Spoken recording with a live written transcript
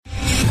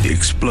the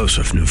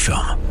explosive new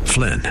film,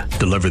 Flynn,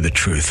 Deliver the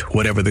Truth,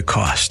 Whatever the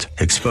Cost,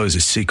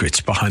 exposes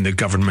secrets behind the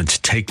government's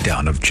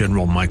takedown of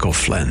General Michael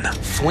Flynn.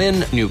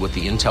 Flynn knew what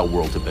the intel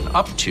world had been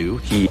up to.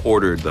 He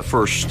ordered the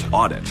first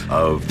audit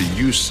of the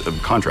use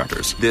of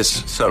contractors.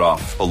 This set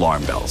off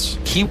alarm bells.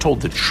 He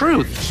told the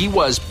truth. He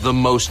was the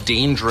most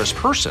dangerous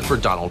person for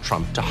Donald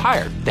Trump to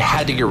hire. They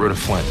had to get rid of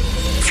Flynn.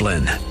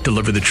 Flynn,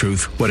 Deliver the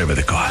Truth, Whatever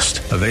the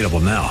Cost. Available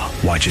now.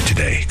 Watch it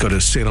today. Go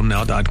to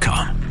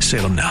salemnow.com.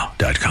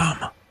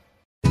 salemnow.com.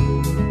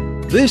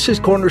 This is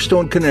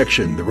Cornerstone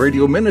Connection, the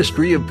radio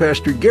ministry of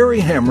Pastor Gary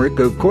Hamrick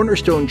of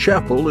Cornerstone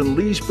Chapel in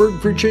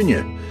Leesburg,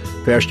 Virginia.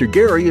 Pastor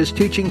Gary is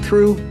teaching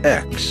through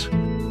Acts.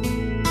 Real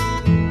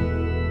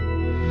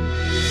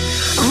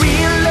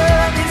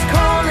love is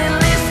calling,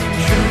 listen,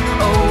 truth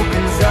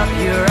opens up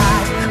your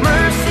eyes.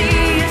 Mercy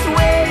is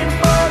waiting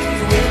for you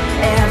with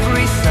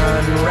every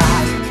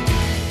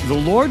sunrise. The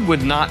Lord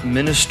would not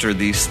minister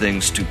these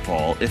things to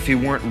Paul if he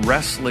weren't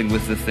wrestling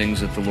with the things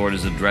that the Lord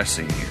is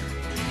addressing here.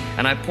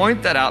 And I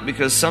point that out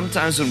because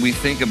sometimes when we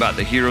think about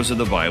the heroes of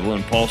the Bible,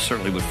 and Paul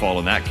certainly would fall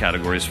in that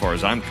category as far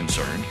as I'm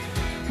concerned,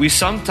 we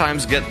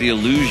sometimes get the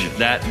illusion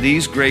that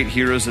these great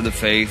heroes of the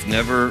faith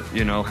never,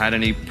 had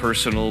any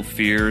personal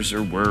fears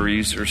or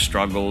worries or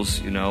struggles,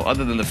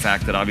 other than the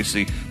fact that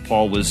obviously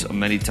Paul was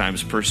many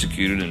times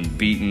persecuted and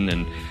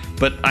beaten.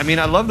 But I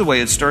love the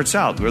way it starts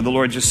out, where the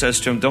Lord just says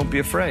to him, don't be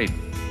afraid.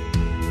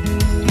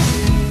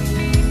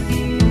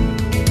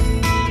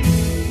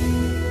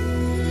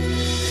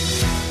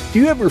 Do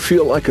you ever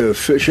feel like a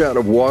fish out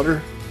of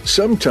water?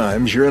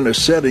 Sometimes you're in a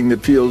setting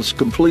that feels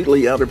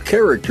completely out of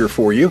character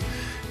for you,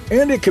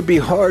 and it can be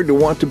hard to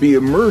want to be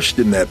immersed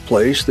in that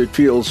place that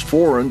feels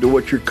foreign to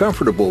what you're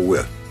comfortable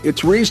with.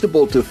 It's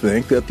reasonable to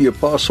think that the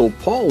Apostle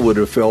Paul would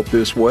have felt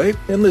this way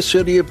in the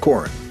city of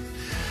Corinth.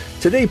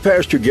 Today,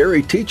 Pastor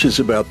Gary teaches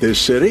about this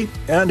city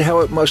and how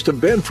it must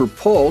have been for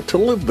Paul to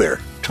live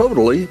there,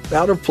 totally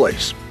out of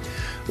place.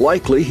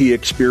 Likely he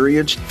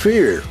experienced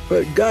fear,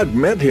 but God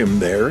met him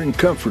there and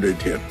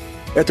comforted him.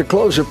 At the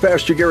close of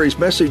Pastor Gary's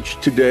message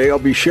today, I'll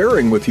be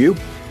sharing with you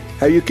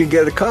how you can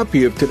get a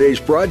copy of today's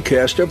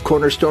broadcast of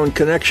Cornerstone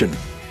Connection.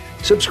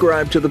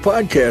 Subscribe to the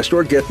podcast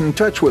or get in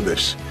touch with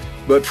us.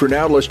 But for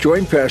now, let's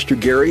join Pastor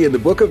Gary in the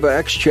book of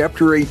Acts,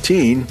 chapter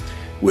 18,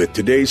 with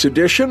today's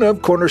edition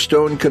of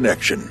Cornerstone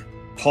Connection.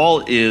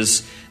 Paul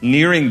is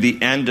nearing the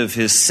end of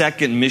his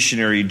second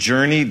missionary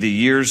journey. The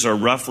years are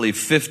roughly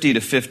 50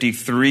 to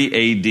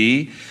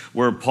 53 AD,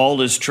 where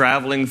Paul is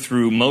traveling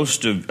through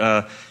most of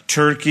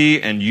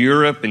Turkey and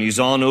Europe, and he's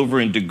on over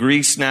into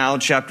Greece now.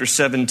 Chapter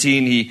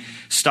 17, he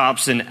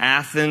stops in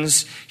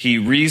Athens. He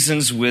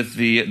reasons with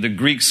the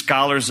Greek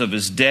scholars of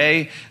his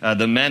day,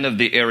 the men of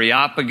the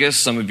Areopagus.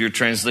 Some of your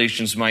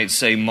translations might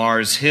say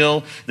Mars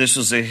Hill. This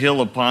was a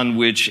hill upon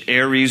which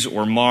Ares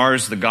or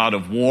Mars, the god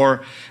of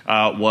war,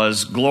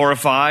 was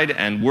glorified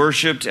and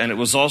worshipped, and it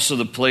was also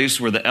the place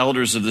where the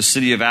elders of the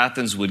city of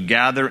Athens would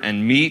gather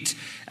and meet.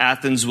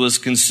 Athens was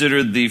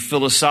considered the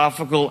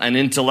philosophical and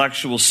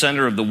intellectual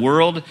center of the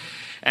world,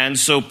 and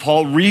so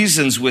Paul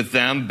reasons with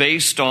them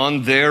based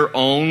on their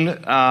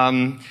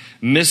own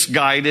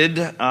misguided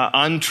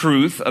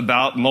untruth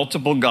about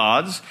multiple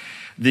gods.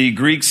 The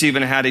Greeks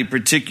even had a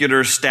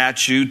particular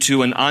statue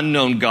to an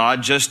unknown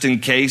god, just in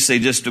case. They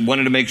just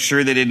wanted to make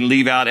sure they didn't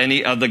leave out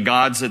any of the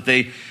gods that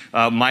they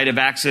might have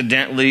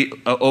accidentally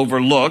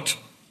overlooked.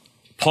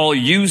 Paul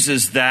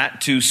uses that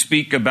to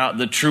speak about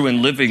the true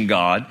and living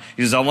God.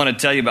 He says, I want to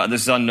tell you about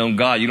this unknown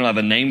God you don't have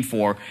a name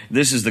for.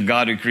 This is the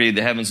God who created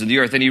the heavens and the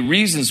earth. And he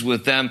reasons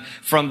with them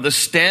from the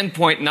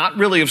standpoint, not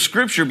really of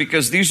Scripture,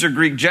 because these are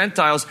Greek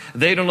Gentiles.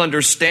 They don't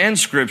understand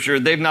Scripture.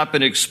 They've not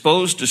been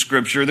exposed to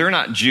Scripture. They're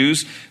not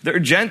Jews. They're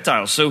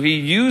Gentiles. So he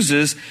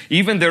uses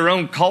even their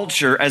own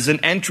culture as an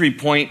entry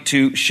point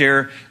to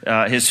share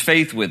his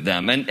faith with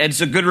them. And it's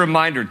a good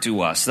reminder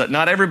to us that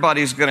not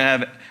everybody's going to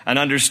have an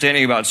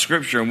understanding about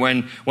Scripture.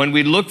 And when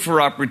we look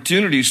for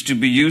opportunities to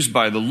be used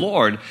by the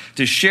Lord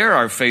to share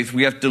our faith,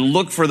 we have to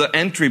look for the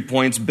entry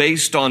points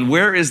based on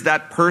where is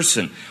that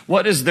person?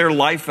 What is their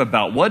life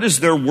about? What is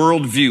their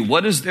worldview?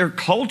 What is their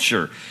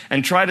culture?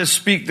 And try to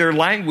speak their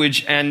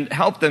language and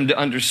help them to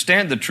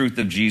understand the truth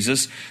of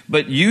Jesus,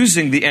 but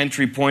using the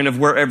entry point of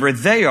wherever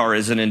they are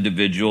as an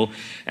individual,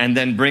 and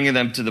then bringing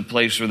them to the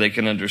place where they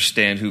can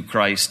understand who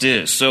Christ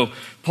is. So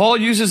Paul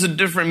uses a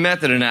different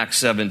method in Acts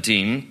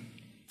 17.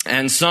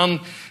 And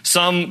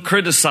some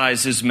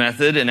criticize his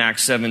method in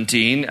Acts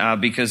 17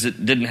 because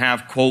it didn't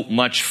have, quote,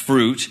 much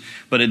fruit.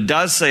 But it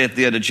does say at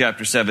the end of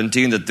chapter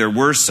 17 that there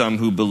were some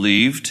who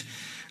believed.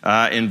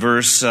 In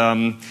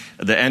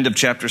the end of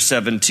chapter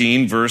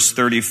 17, verse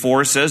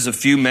 34 says, a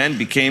few men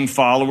became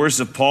followers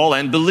of Paul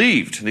and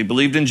believed. They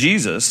believed in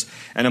Jesus.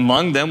 And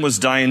among them was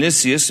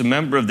Dionysius, a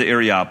member of the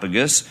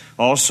Areopagus,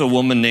 also a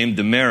woman named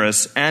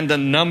Damaris, and a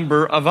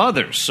number of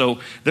others. So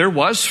there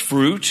was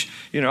fruit.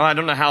 I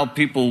don't know how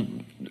people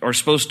are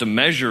supposed to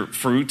measure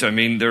fruit. I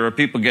mean, there are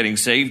people getting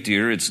saved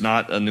here. It's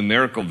not a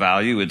numerical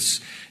value.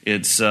 It's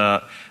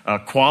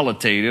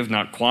qualitative,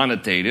 not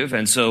quantitative.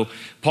 And so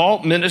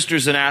Paul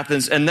ministers in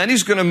Athens, and then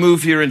he's going to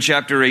move here in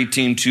chapter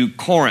 18 to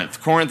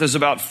Corinth. Corinth is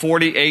about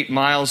 48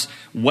 miles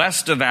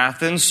west of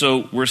Athens,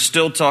 so we're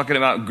still talking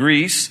about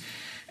Greece.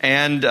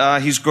 And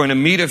he's going to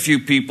meet a few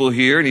people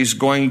here, and he's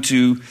going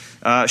to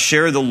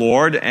share the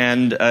Lord,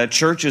 and a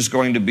church is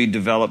going to be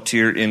developed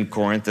here in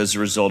Corinth as a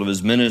result of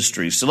his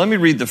ministry. So let me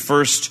read the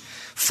first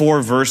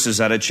 4 verses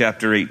out of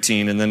chapter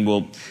 18, and then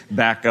we'll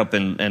back up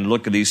and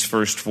look at these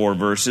first 4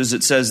 verses.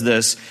 It says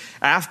this: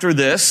 After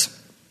this,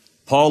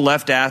 Paul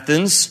left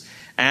Athens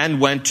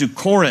and went to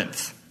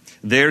Corinth.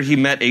 There he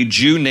met a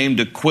Jew named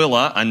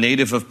Aquila, a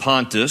native of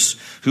Pontus,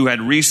 who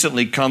had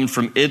recently come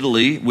from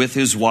Italy with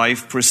his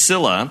wife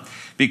Priscilla,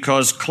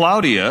 because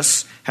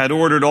Claudius had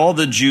ordered all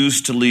the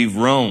Jews to leave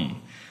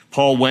Rome.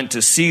 Paul went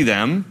to see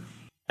them,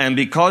 and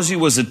because he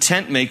was a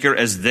tent maker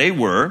as they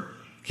were,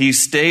 he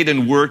stayed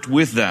and worked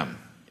with them.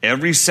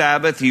 Every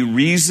Sabbath he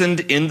reasoned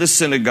in the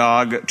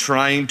synagogue,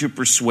 trying to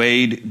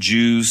persuade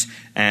Jews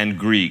and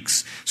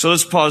Greeks. So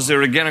let's pause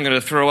there again. I'm going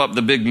to throw up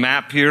the big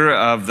map here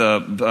of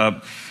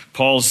the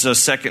Paul's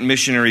second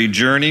missionary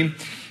journey.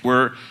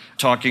 We're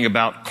talking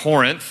about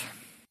Corinth.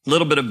 A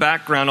little bit of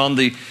background on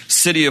the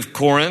city of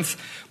Corinth,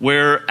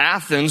 where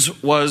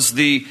Athens was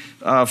the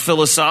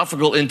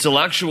philosophical,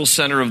 intellectual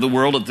center of the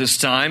world at this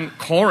time.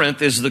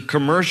 Corinth is the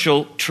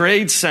commercial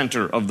trade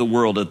center of the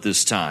world at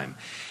this time.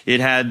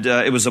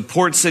 It was a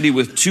port city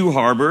with 2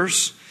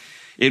 harbors.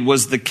 It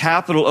was the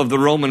capital of the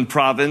Roman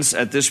province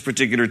at this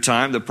particular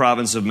time, the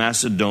province of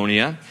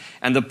Macedonia.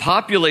 And the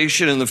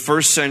population in the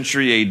 1st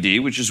century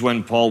AD, which is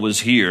when Paul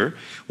was here,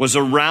 was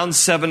around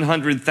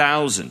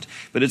 700,000.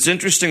 But it's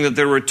interesting that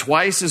there were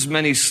twice as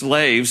many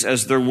slaves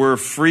as there were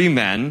free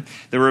men.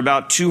 There were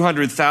about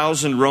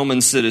 200,000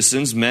 Roman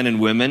citizens, men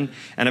and women,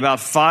 and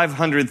about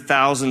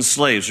 500,000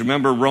 slaves.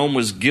 Remember, Rome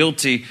was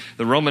guilty.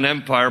 The Roman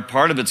Empire,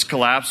 part of its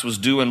collapse was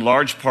due in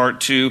large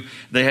part to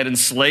they had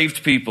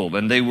enslaved people,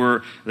 and they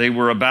were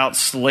about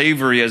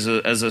slavery as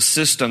a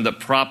system that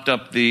propped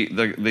up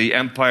the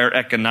empire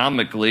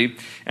economically.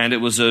 And it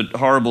was a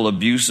horrible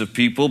abuse of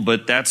people,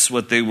 but that's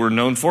what they were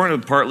known for,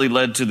 and it partly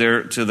led to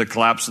the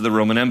collapse of the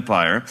Roman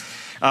Empire.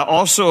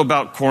 Also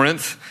about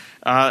Corinth,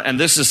 and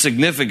this is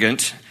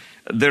significant,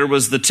 there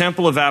was the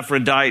temple of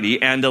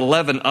Aphrodite and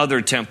 11 other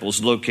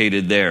temples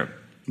located there.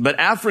 But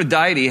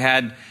Aphrodite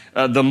had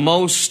the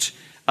most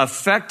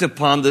effect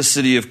upon the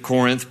city of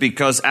Corinth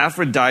because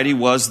Aphrodite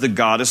was the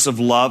goddess of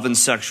love and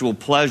sexual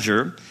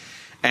pleasure.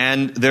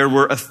 And there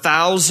were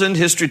 1,000,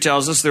 history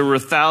tells us, there were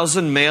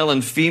 1,000 male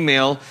and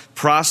female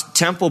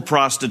temple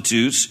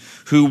prostitutes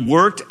who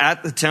worked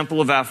at the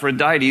temple of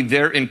Aphrodite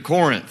there in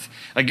Corinth.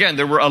 Again,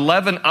 there were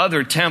 11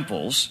 other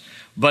temples,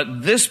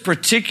 but this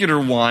particular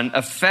one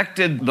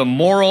affected the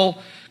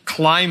moral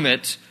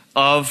climate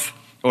of,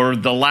 or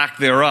the lack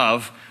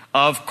thereof,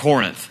 of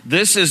Corinth.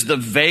 This is the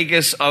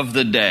Vegas of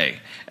the day.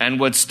 And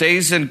what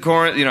stays in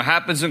Corinth,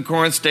 happens in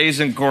Corinth,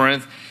 stays in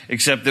Corinth,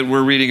 except that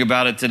we're reading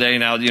about it today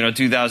now,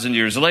 2,000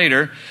 years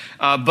later.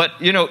 But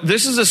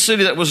this is a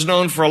city that was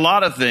known for a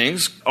lot of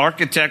things.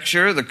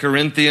 Architecture, the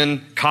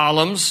Corinthian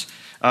columns,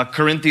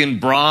 Corinthian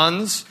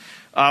bronze.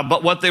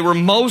 But what they were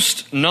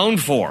most known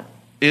for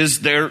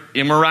is their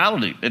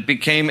immorality. It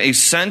became a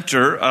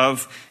center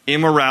of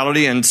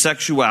immorality and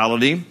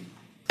sexuality.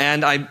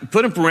 And I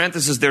put in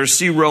parentheses there,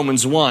 see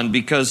Romans 1,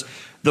 because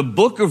the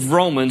book of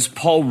Romans,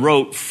 Paul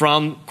wrote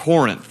from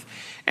Corinth.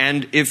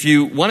 And if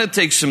you want to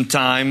take some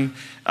time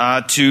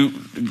if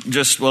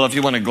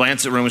you want to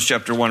glance at Romans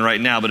chapter 1 right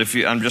now, but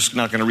I'm just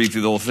not going to read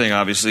through the whole thing,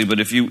 obviously, but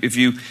if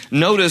you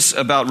notice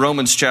about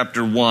Romans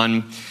chapter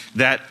 1,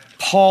 that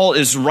Paul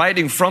is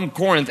writing from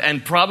Corinth,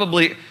 and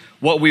probably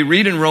what we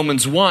read in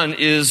Romans 1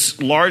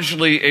 is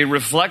largely a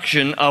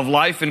reflection of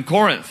life in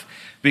Corinth.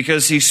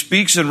 Because he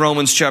speaks in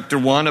Romans chapter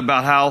 1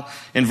 about how,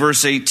 in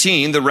verse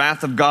 18, the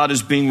wrath of God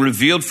is being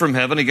revealed from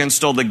heaven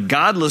against all the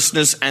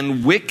godlessness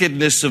and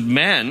wickedness of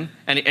men,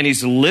 and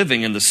he's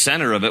living in the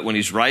center of it when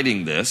he's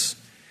writing this,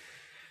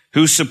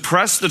 who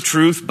suppress the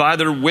truth by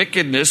their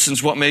wickedness,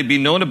 since what may be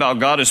known about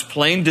God is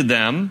plain to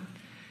them.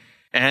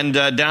 And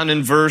down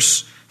in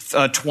verse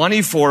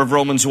 24 of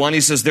Romans 1,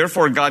 he says,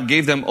 therefore God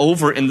gave them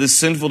over in the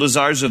sinful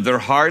desires of their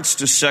hearts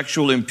to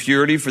sexual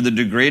impurity for the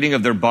degrading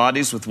of their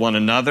bodies with one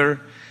another.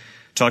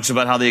 Talks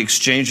about how they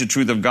exchanged the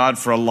truth of God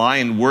for a lie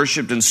and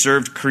worshipped and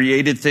served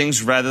created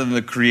things rather than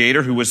the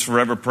Creator who was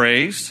forever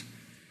praised.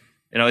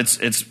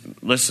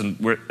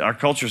 Listen, our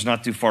culture is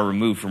not too far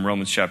removed from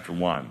Romans chapter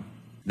 1.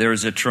 There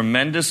is a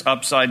tremendous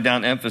upside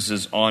down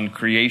emphasis on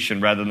creation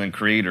rather than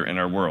Creator in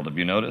our world. Have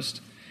you noticed?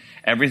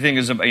 Everything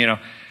is about,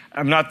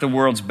 I'm not the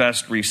world's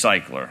best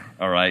recycler,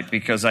 all right,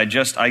 because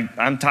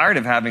I'm tired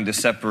of having to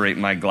separate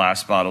my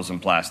glass bottles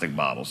and plastic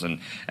bottles.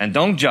 And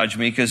don't judge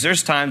me, because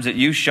there's times that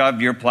you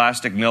shove your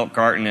plastic milk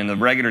carton in the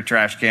regular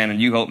trash can and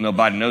you hope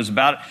nobody knows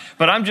about it.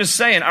 But I'm just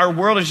saying, our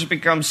world has just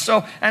become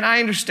so, and I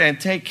understand,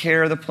 take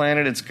care of the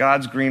planet, it's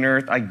God's green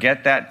earth, I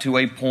get that to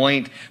a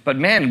point. But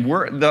man,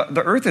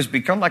 the earth has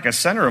become like a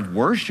center of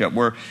worship,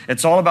 where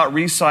it's all about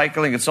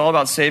recycling, it's all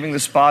about saving the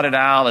spotted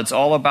owl, it's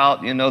all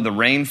about, the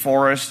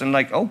rainforest, and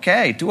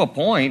okay, to a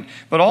point,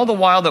 but all the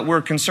while that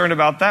we're concerned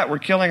about that, we're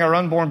killing our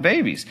unborn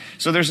babies.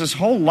 So there's this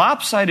whole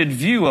lopsided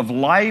view of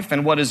life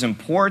and what is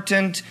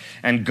important,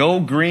 and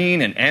go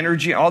green and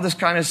energy, all this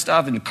kind of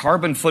stuff, and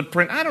carbon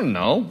footprint. I don't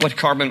know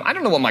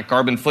what my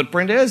carbon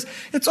footprint is.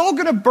 It's all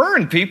going to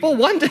burn, people.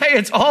 One day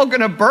it's all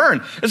going to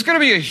burn. It's going to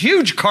be a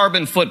huge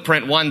carbon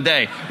footprint one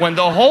day when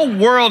the whole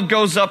world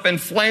goes up in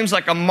flames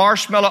like a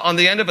marshmallow on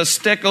the end of a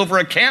stick over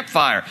a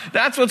campfire.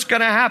 That's what's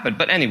going to happen.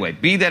 But anyway,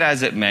 be that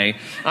as it may,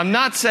 I'm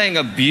not saying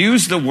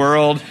abuse the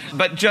world,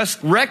 but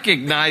just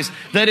recognize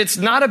that it's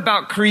not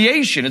about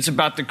creation, it's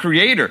about the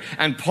Creator.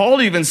 And Paul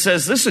even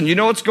says, listen, you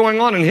know what's going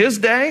on in his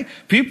day?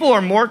 People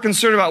are more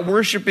concerned about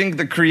worshiping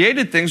the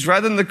created things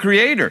rather than the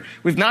Creator.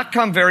 We've not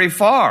come very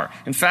far.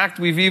 In fact,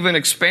 we've even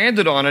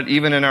expanded on it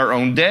even in our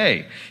own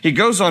day. He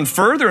goes on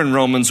further in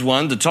Romans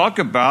 1 to talk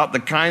about the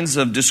kinds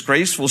of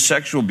disgraceful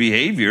sexual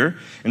behavior.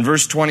 In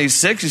verse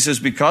 26, he says,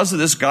 because of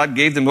this, God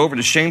gave them over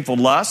to shameful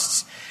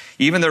lusts.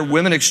 Even their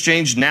women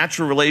exchanged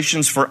natural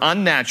relations for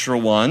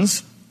unnatural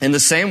ones. In the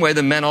same way,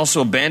 the men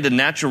also abandoned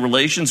natural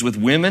relations with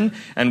women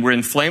and were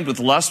inflamed with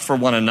lust for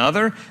one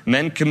another.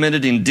 Men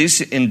committed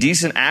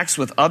indecent acts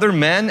with other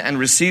men and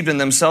received in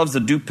themselves the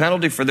due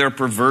penalty for their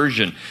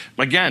perversion.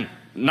 Again,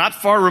 not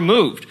far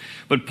removed.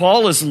 But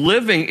Paul is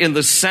living in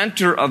the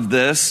center of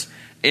this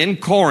in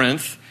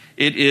Corinth.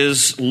 It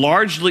is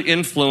largely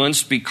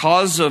influenced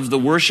because of the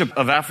worship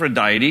of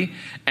Aphrodite.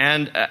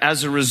 And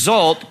as a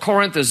result,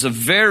 Corinth is a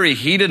very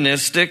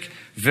hedonistic,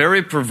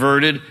 very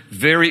perverted,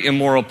 very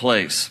immoral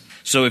place.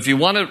 So if you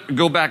want to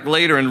go back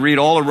later and read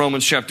all of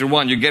Romans chapter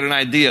 1, you get an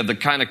idea of the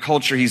kind of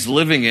culture he's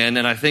living in.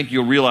 And I think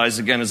you'll realize,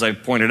 again, as I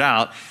pointed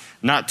out,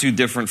 not too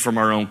different from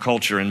our own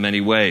culture in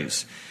many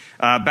ways.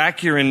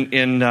 Back here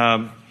in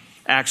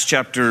Acts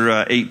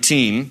chapter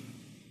 18,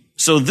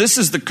 so this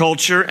is the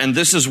culture, and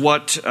this is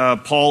what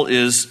Paul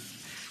is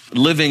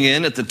living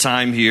in at the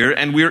time here.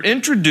 And we're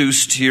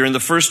introduced here in the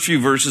first few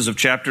verses of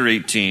chapter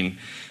 18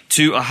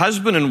 to a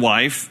husband and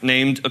wife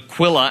named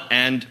Aquila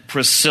and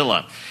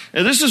Priscilla.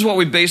 Now, this is what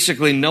we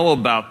basically know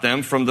about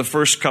them from the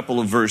first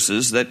couple of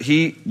verses, that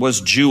he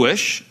was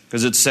Jewish,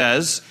 because it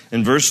says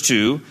in verse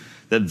 2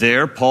 that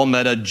there Paul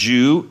met a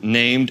Jew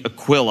named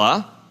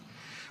Aquila.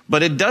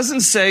 But it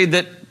doesn't say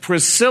that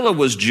Priscilla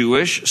was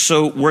Jewish,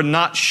 so we're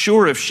not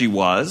sure if she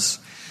was.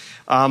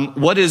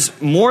 What is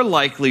more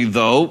likely,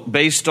 though,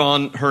 based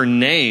on her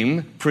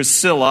name,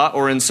 Priscilla,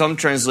 or in some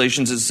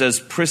translations it says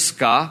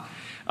Prisca,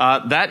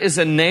 that is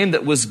a name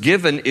that was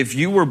given if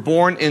you were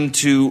born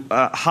into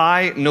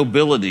high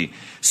nobility.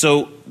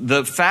 So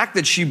the fact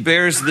that she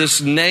bears this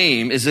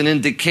name is an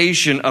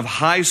indication of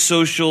high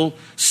social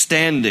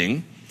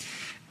standing.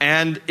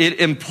 And it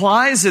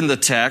implies in the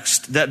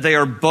text that they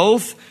are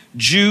both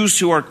Jews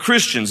who are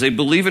Christians. They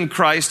believe in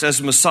Christ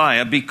as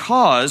Messiah,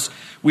 because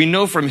we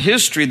know from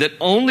history that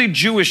only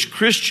Jewish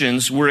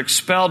Christians were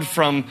expelled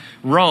from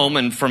Rome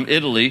and from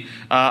Italy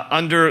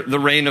under the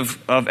reign of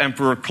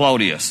Emperor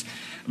Claudius.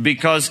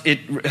 Because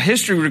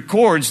history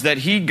records that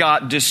he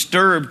got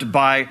disturbed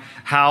by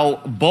how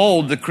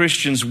bold the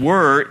Christians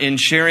were in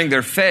sharing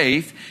their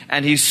faith,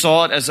 and he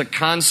saw it as a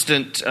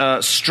constant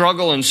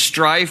struggle and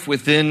strife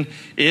within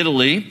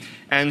Italy.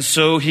 And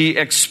so he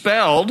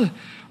expelled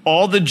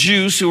all the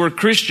Jews who were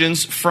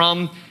Christians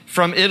from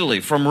Italy,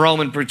 from Rome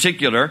in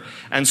particular.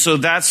 And so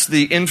that's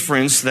the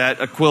inference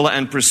that Aquila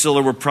and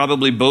Priscilla were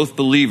probably both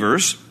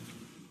believers.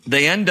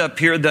 They end up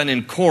here then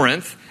in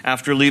Corinth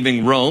after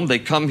leaving Rome. They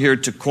come here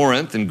to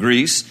Corinth in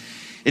Greece.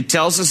 It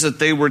tells us that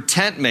they were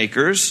tent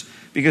makers,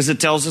 because it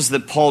tells us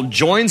that Paul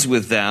joins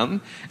with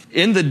them.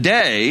 In the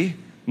day,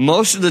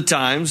 most of the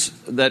times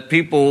that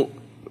people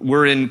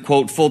were in,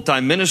 quote,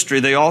 full-time ministry,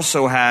 they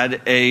also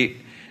had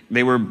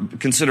they were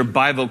considered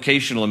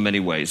bivocational in many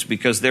ways,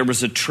 because there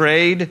was a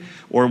trade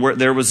or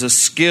there was a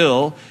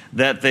skill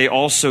that they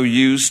also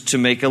used to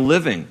make a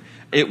living.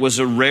 It was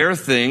a rare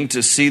thing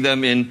to see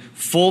them in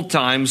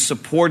full-time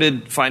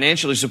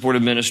financially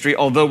supported ministry,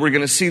 although we're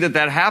going to see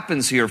that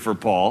happens here for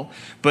Paul.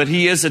 But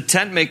he is a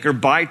tent maker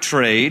by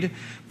trade.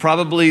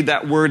 Probably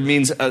that word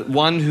means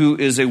one who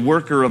is a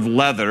worker of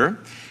leather.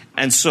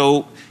 And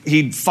so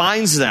he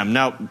finds them.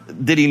 Now,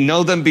 did he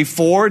know them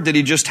before? Did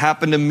he just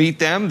happen to meet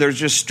them? They're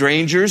just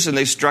strangers and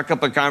they struck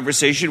up a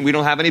conversation. We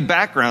don't have any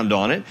background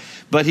on it.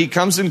 But he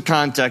comes in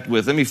contact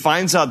with them. He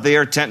finds out they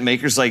are tent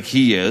makers like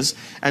he is.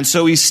 And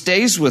so he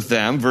stays with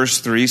them. Verse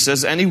 3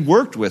 says, and he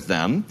worked with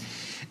them.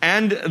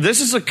 And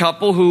this is a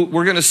couple who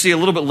we're going to see a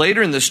little bit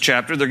later in this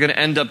chapter. They're going to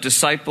end up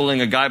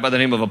discipling a guy by the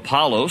name of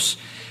Apollos.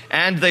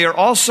 And they are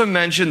also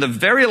mentioned, the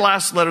very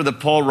last letter that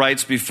Paul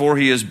writes before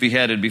he is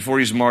beheaded, before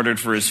he's martyred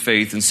for his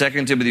faith. In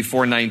 2 Timothy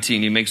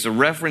 4:19, he makes a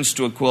reference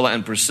to Aquila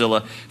and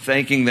Priscilla,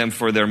 thanking them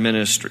for their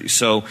ministry.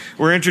 So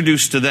we're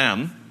introduced to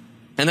them.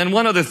 And then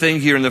one other thing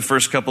here in the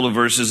first couple of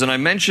verses, and I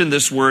mentioned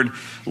this word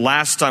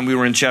last time we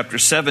were in chapter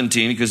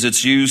 17 because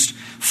it's used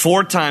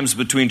 4 times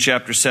between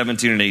chapter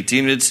 17 and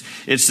 18. It's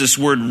this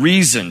word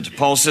reasoned.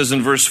 Paul says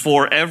in verse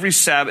 4, every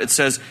Sabbath, it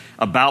says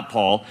about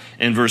Paul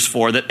in verse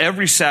 4, that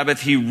every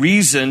Sabbath he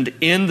reasoned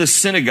in the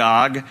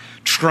synagogue,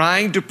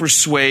 trying to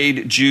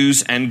persuade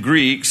Jews and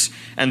Greeks.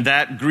 And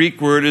that Greek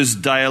word is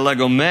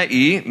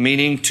dialegomai,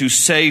 meaning to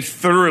say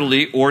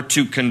thoroughly or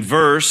to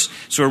converse.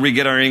 So where we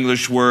get our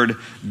English word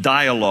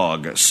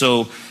dialogue.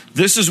 So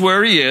this is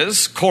where he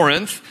is,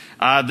 Corinth.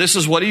 This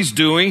is what he's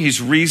doing. He's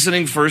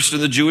reasoning first in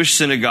the Jewish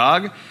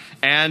synagogue,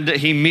 and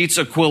he meets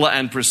Aquila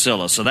and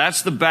Priscilla. So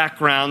that's the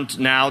background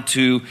now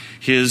to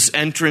his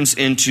entrance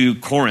into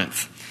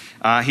Corinth.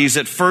 He's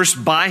at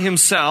first by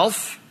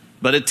himself,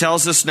 but it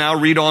tells us now,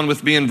 read on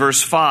with me in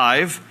verse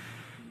 5,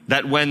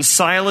 that when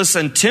Silas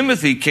and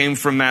Timothy came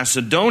from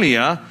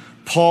Macedonia,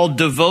 Paul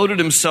devoted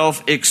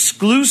himself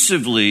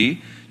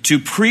exclusively to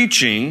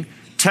preaching,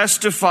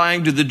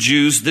 testifying to the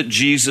Jews that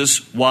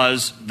Jesus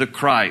was the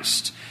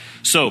Christ.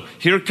 So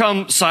here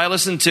come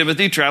Silas and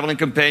Timothy, traveling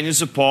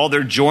companions of Paul.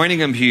 They're joining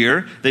him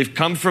here. They've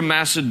come from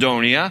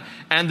Macedonia,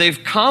 and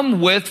they've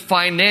come with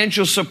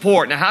financial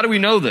support. Now, how do we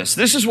know this?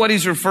 This is what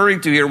he's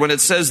referring to here when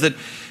it says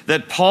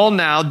that Paul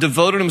now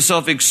devoted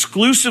himself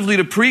exclusively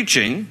to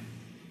preaching.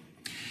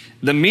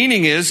 The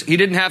meaning is he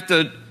didn't have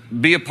to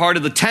be a part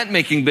of the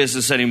tent-making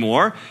business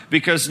anymore,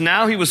 because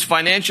now he was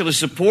financially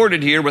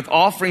supported here with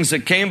offerings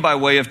that came by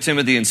way of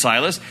Timothy and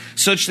Silas,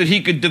 such that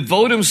he could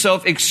devote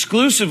himself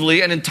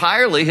exclusively and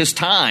entirely his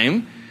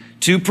time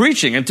to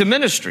preaching and to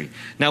ministry.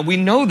 Now, we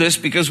know this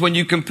because when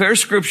you compare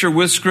Scripture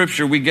with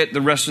Scripture, we get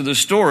the rest of the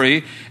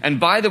story. And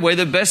by the way,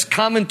 the best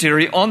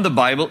commentary on the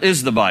Bible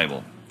is the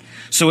Bible.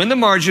 So in the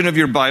margin of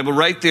your Bible,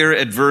 right there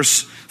at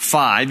verse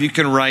 5, you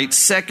can write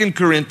 2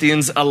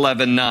 Corinthians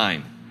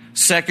 11:9.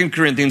 2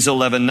 Corinthians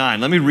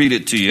 11:9. Let me read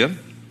it to you.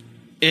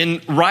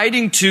 In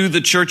writing to the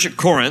church at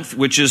Corinth,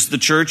 which is the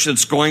church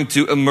that's going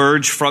to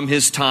emerge from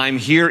his time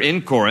here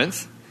in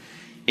Corinth,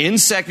 in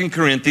 2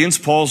 Corinthians,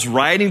 Paul's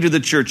writing to the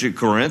church at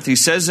Corinth. He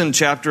says in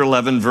chapter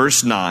 11,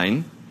 verse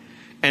 9,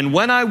 "And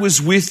when I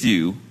was with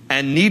you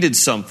and needed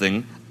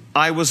something,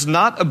 I was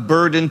not a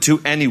burden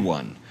to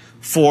anyone.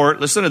 For,"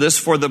 listen to this,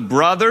 "for the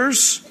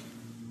brothers,"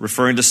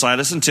 referring to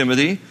Silas and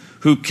Timothy,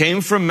 "who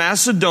came from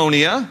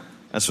Macedonia,"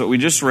 that's what we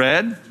just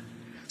read,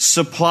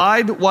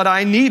 "supplied what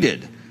I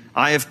needed.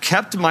 I have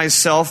kept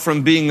myself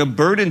from being a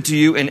burden to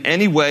you in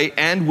any way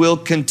and will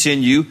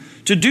continue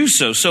to do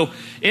so." So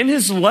in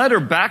his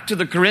letter back to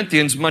the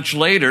Corinthians much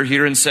later,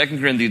 here in 2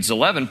 Corinthians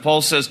 11,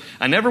 Paul says,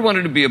 I never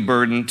wanted to be a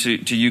burden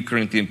to you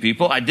Corinthian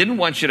people. I didn't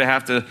want you to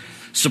have to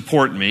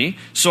support me.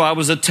 So I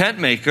was a tent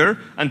maker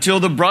until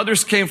the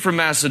brothers came from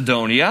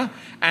Macedonia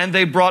and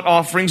they brought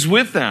offerings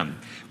with them.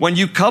 When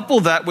you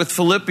couple that with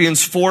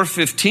Philippians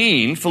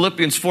 4:15,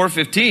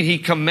 he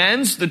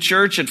commends the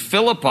church at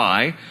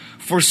Philippi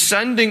for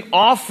sending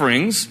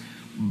offerings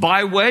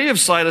by way of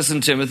Silas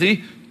and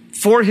Timothy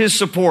for his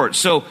support.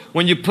 So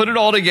when you put it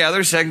all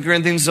together, 2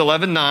 Corinthians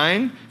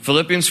 11:9,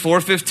 Philippians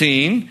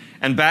 4:15,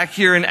 and back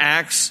here in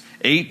Acts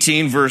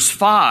 18 verse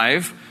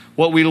 5,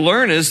 what we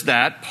learn is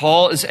that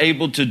Paul is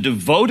able to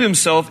devote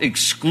himself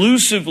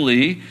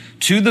exclusively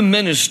to the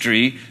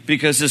ministry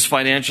because his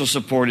financial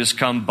support has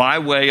come by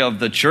way of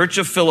the church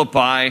of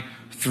Philippi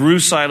through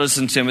Silas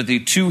and Timothy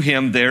to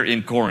him there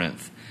in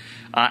Corinth.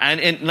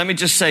 And let me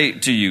just say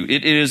to you,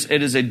 it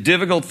is a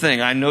difficult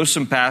thing. I know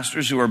some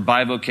pastors who are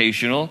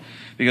bivocational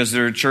because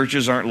their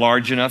churches aren't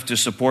large enough to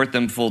support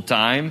them full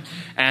time.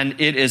 And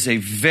it is a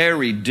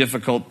very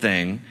difficult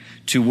thing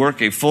to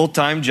work a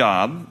full-time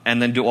job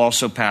and then to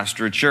also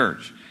pastor a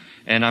church.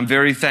 And I'm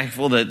very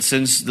thankful that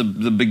since the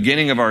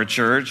beginning of our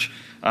church,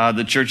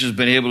 the church has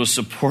been able to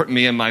support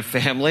me and my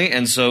family.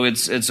 And so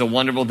it's a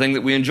wonderful thing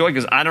that we enjoy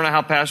because I don't know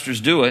how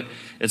pastors do it.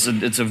 It's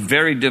a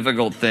very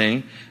difficult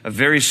thing, a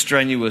very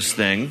strenuous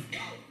thing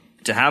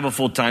to have a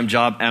full-time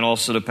job and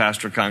also to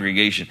pastor a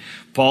congregation.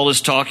 Paul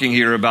is talking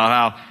here about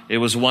how it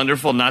was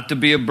wonderful not to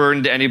be a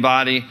burden to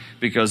anybody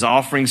because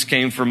offerings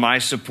came from my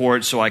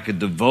support so I could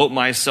devote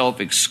myself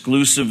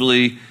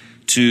exclusively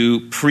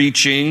to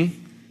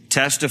preaching,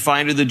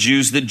 testifying to the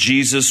Jews that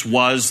Jesus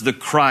was the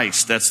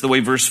Christ. That's the way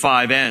verse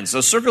 5 ends.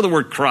 So circle the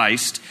word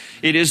Christ.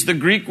 It is the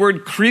Greek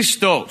word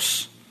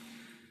Christos,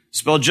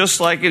 spelled just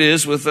like it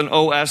is with an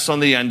O-S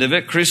on the end of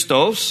it,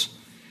 Christos.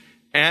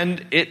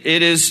 And it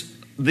is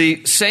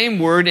the same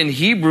word in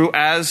Hebrew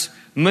as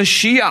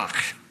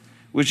Mashiach,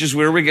 which is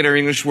where we get our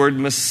English word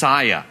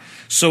Messiah.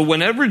 So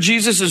whenever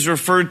Jesus is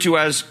referred to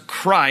as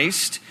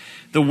Christ,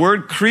 the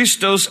word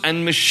Christos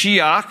and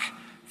Mashiach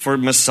for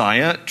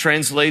Messiah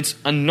translates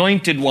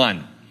anointed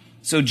one.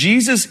 So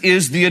Jesus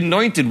is the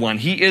anointed one.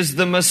 He is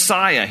the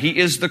Messiah. He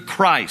is the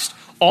Christ.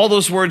 All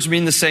those words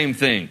mean the same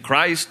thing.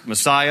 Christ,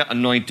 Messiah,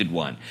 anointed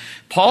one.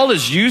 Paul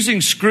is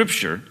using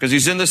Scripture, because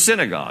he's in the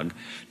synagogue,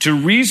 to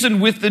reason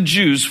with the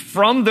Jews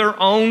from their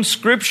own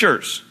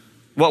Scriptures.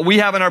 What we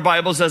have in our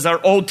Bibles as our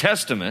Old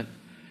Testament,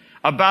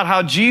 about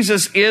how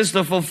Jesus is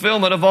the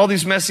fulfillment of all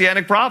these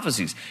messianic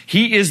prophecies.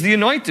 He is the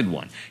anointed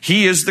one.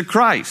 He is the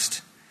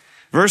Christ.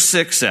 Verse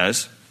 6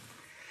 says,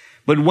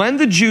 but when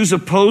the Jews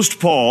opposed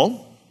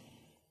Paul,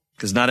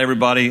 because not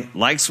everybody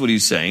likes what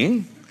he's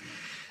saying,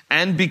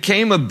 and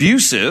became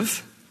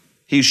abusive,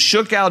 he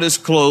shook out his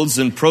clothes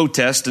in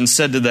protest and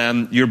said to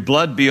them, your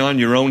blood be on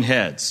your own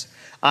heads.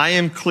 I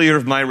am clear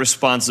of my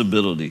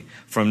responsibility.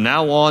 From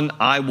now on,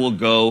 I will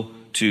go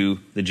to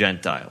the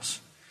Gentiles.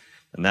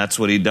 And that's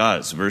what he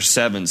does. Verse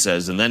 7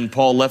 says, and then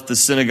Paul left the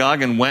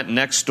synagogue and went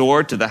next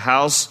door to the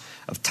house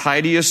of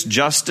Titius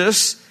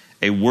Justus,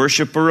 a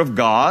worshiper of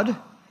God.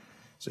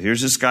 So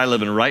here's this guy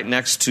living right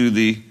next to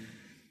the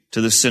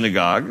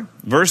synagogue.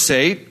 Verse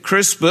 8,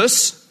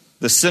 Crispus,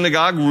 the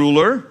synagogue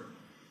ruler.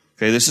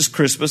 Okay, this is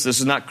Crispus. This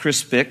is not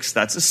Crispix.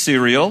 That's a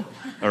cereal.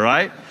 All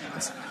right?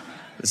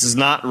 This is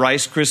not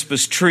Rice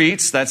Krispies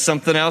treats. That's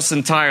something else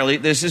entirely.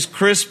 This is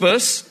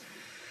Crispus,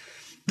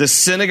 the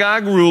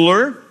synagogue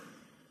ruler,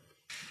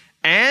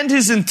 and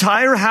his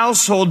entire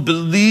household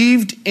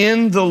believed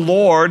in the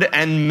Lord,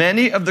 and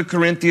many of the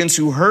Corinthians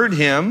who heard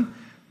him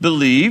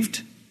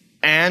believed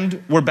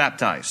and were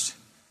baptized.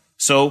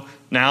 So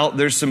now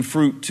there's some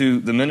fruit to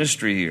the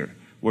ministry here.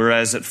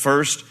 Whereas at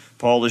first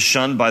Paul is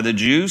shunned by the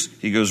Jews,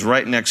 he goes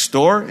right next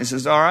door. He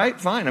says, all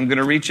right, fine, I'm going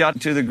to reach out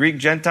to the Greek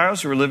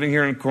Gentiles who are living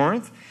here in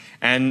Corinth.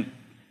 And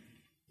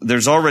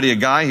there's already a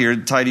guy here,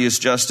 Titius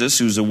Justus,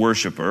 who's a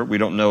worshiper. We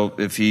don't know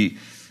if he...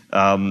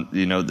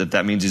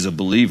 that means he's a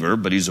believer,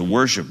 but he's a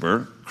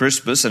worshiper.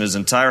 Crispus and his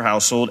entire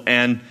household,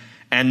 and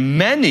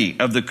many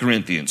of the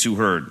Corinthians who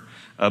heard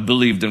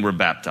believed and were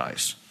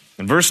baptized.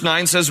 And verse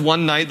 9 says,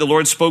 one night the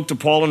Lord spoke to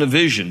Paul in a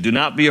vision. Do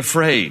not be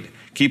afraid.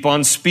 Keep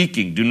on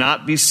speaking. Do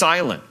not be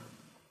silent,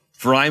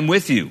 for I am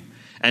with you.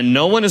 And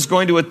no one is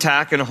going to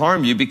attack and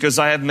harm you because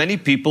I have many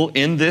people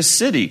in this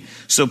city.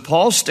 So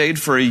Paul stayed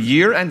for a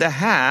year and a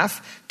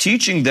half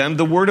teaching them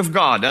the word of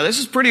God. Now this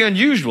is pretty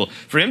unusual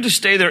for him to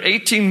stay there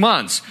 18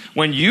 months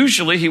when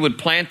usually he would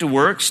plan to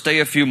work, stay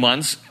a few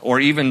months or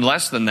even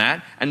less than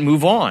that and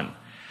move on.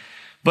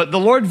 But the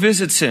Lord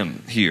visits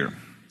him here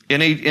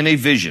in a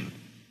vision.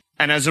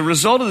 And as a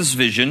result of this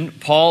vision,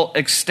 Paul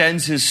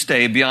extends his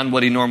stay beyond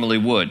what he normally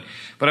would.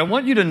 But I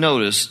want you to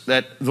notice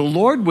that the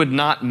Lord would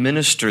not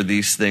minister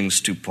these things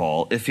to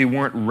Paul if he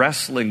weren't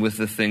wrestling with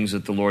the things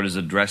that the Lord is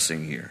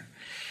addressing here.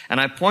 And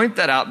I point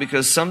that out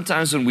because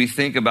sometimes when we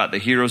think about the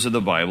heroes of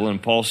the Bible,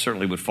 and Paul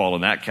certainly would fall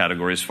in that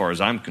category as far as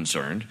I'm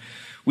concerned,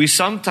 we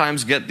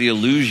sometimes get the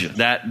illusion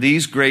that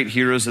these great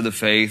heroes of the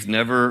faith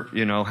never,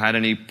 had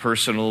any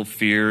personal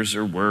fears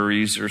or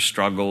worries or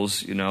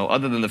struggles,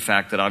 other than the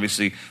fact that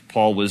obviously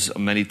Paul was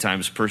many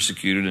times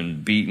persecuted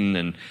and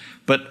beaten.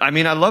 But I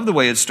love the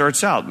way it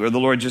starts out, where the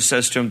Lord just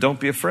says to him, don't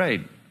be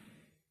afraid.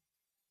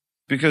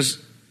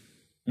 Because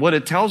what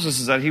it tells us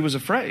is that he was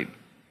afraid.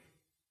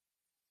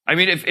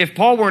 If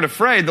Paul weren't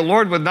afraid, the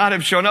Lord would not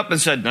have shown up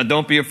and said, now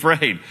don't be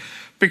afraid.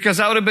 Because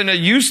that would have been a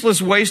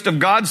useless waste of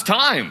God's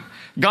time.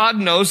 God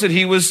knows that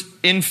he was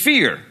in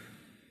fear.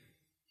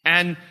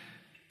 And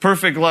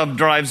perfect love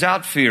drives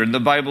out fear. And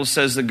the Bible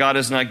says that God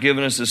has not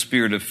given us a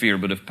spirit of fear,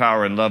 but of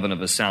power and love and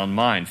of a sound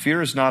mind.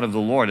 Fear is not of the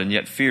Lord, and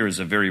yet fear is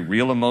a very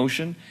real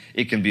emotion.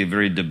 It can be a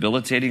very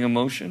debilitating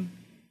emotion.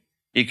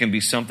 It can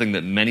be something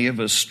that many of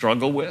us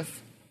struggle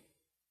with.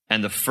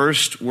 And the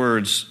first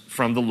words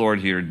from the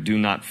Lord here, do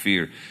not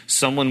fear.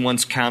 Someone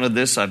once counted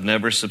this. I've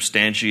never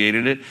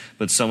substantiated it,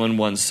 but someone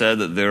once said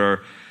that there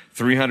are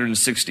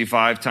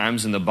 365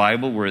 times in the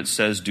Bible where it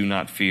says, do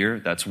not fear.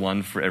 That's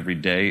one for every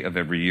day of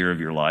every year of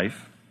your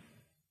life.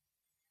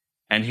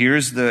 And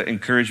here's the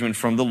encouragement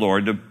from the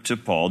Lord to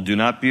Paul. Do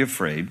not be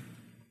afraid.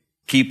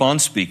 Keep on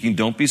speaking.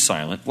 Don't be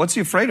silent. What's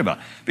he afraid about?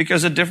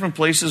 Because at different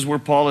places where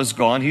Paul has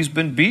gone, he's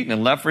been beaten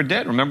and left for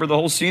dead. Remember the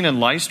whole scene in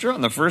Lystra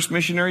on the first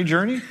missionary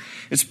journey?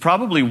 It's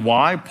probably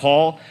why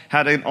Paul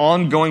had an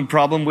ongoing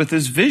problem with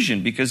his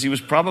vision, because he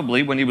was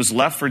probably, when he was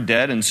left for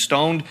dead and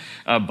stoned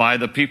by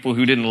the people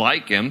who didn't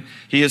like him,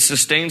 he has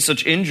sustained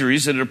such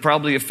injuries that it had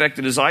probably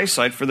affected his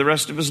eyesight for the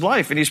rest of his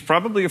life. And he's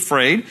probably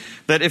afraid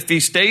that if he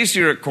stays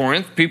here at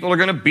Corinth, people are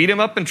going to beat him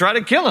up and try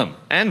to kill him.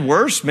 And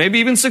worse, maybe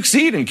even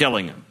succeed in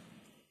killing him.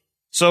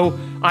 So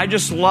I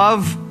just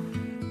love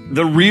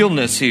the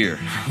realness here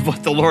of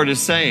what the Lord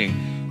is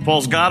saying.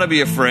 Paul's got to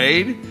be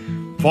afraid.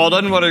 Paul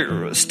doesn't want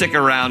to stick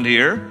around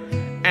here.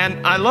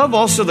 And I love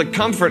also the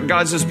comfort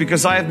God says,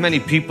 because I have many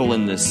people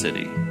in this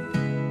city.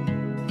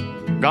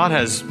 God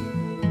has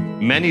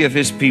many of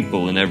his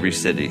people in every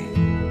city. Open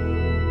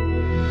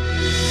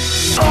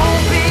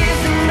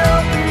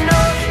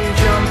ocean,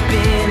 jump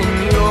in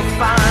and you'll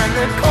find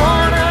the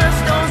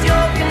cornerstone's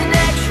your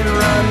connection.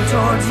 Run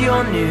towards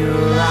your new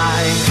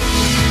life.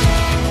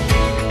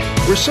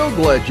 We're so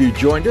glad you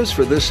joined us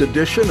for this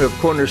edition of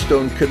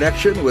Cornerstone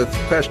Connection with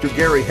Pastor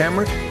Gary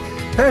Hamrick.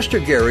 Pastor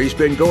Gary's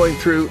been going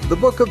through the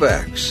book of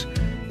Acts.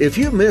 If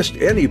you missed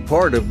any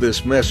part of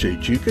this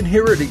message, you can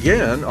hear it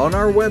again on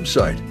our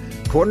website,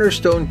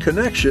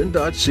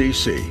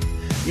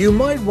 cornerstoneconnection.cc. You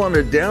might want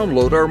to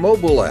download our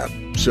mobile app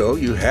so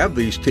you have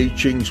these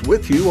teachings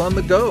with you on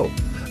the go.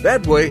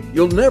 That way,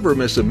 you'll never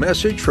miss a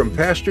message from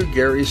Pastor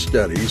Gary's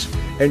studies,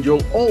 and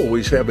you'll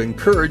always have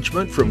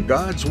encouragement from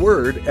God's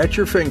Word at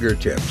your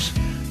fingertips.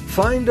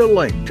 Find a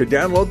link to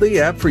download the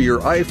app for your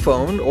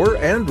iPhone or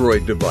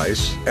Android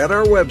device at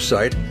our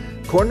website,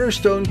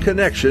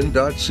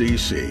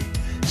 cornerstoneconnection.cc.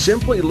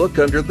 Simply look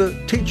under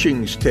the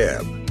Teachings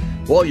tab.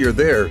 While you're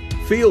there,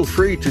 feel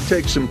free to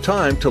take some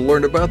time to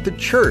learn about the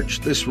church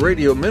this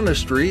radio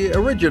ministry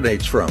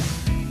originates from,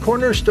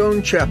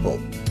 Cornerstone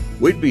Chapel.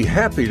 We'd be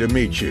happy to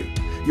meet you.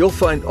 You'll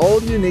find all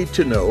you need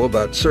to know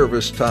about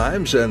service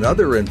times and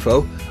other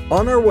info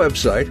on our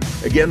website.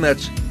 Again,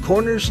 that's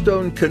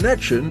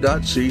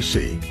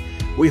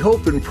cornerstoneconnection.cc. We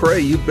hope and pray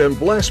you've been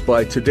blessed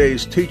by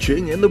today's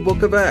teaching in the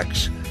book of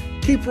Acts.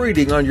 Keep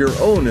reading on your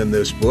own in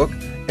this book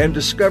and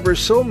discover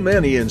so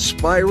many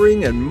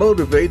inspiring and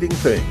motivating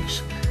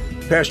things.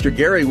 Pastor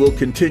Gary will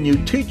continue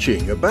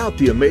teaching about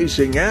the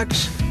amazing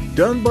acts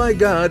done by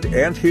God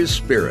and His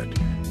Spirit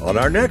on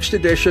our next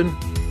edition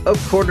of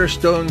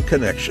Cornerstone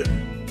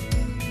Connection.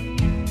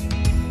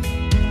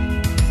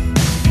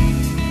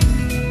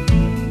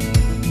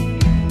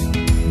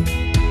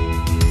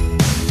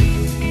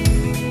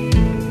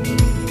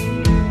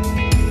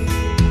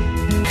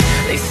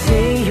 They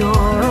say you're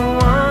a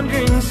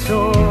wandering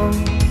soul,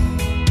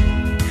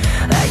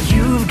 that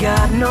you've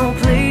got no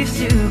place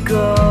to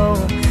go,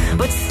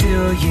 but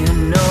still you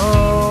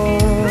know,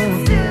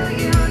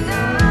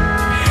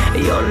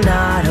 you're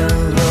not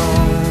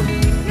alone.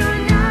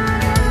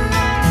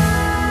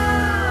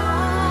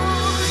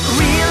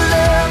 Real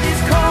love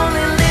is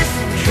calling,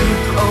 listen,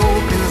 truth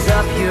opens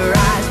up your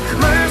eyes.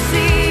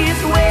 Mercy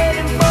is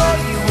waiting for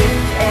you with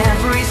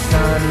every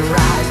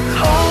sunrise.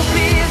 Hope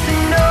is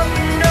an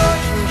open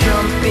ocean,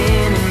 jump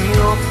in and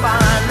you'll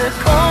find the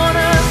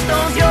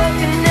cornerstones, your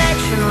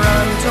connection,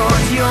 run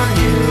towards your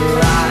new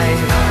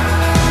life.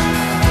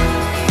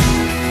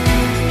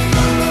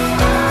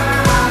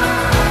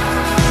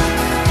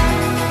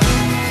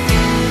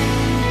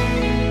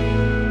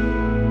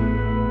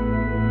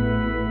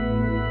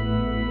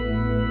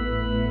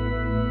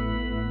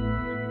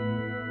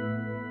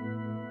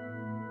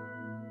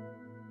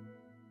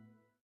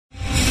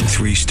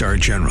 Three-star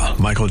General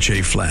Michael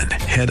J. Flynn,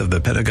 head of the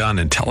Pentagon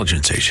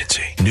Intelligence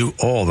Agency, knew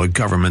all the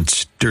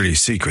government's dirty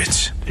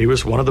secrets. He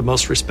was one of the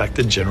most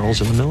respected generals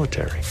in the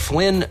military.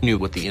 Flynn knew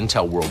what the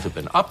intel world had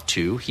been up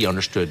to. He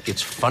understood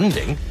its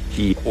funding.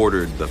 He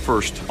ordered the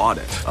first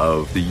audit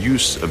of the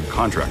use of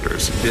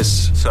contractors.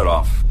 This set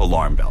off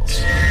alarm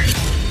bells.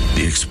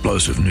 The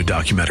explosive new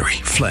documentary,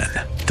 Flynn,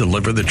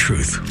 Deliver the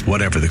Truth,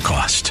 Whatever the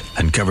Cost,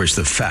 uncovers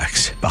the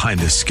facts behind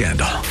this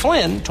scandal.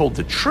 Flynn told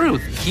the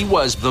truth. He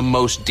was the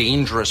most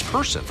dangerous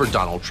person for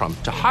Donald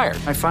Trump to hire.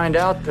 I find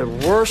out the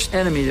worst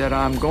enemy that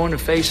I'm going to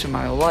face in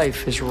my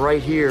life is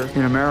right here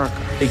in America.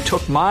 They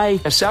took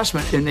my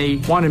assessment and they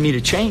wanted me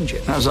to change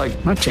it. And I was like,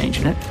 I'm not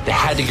changing it. They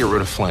had to get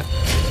rid of Flynn.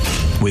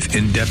 With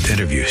in-depth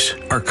interviews,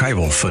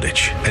 archival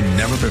footage, and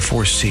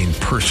never-before-seen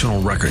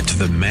personal records of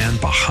the man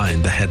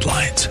behind the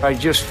headlines. I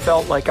just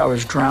felt like I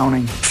was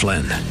drowning.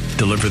 Flynn,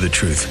 Deliver the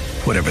Truth,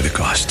 Whatever the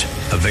Cost.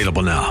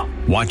 Available now.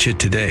 Watch it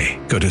today.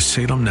 Go to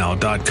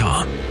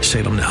salemnow.com.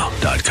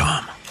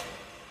 salemnow.com.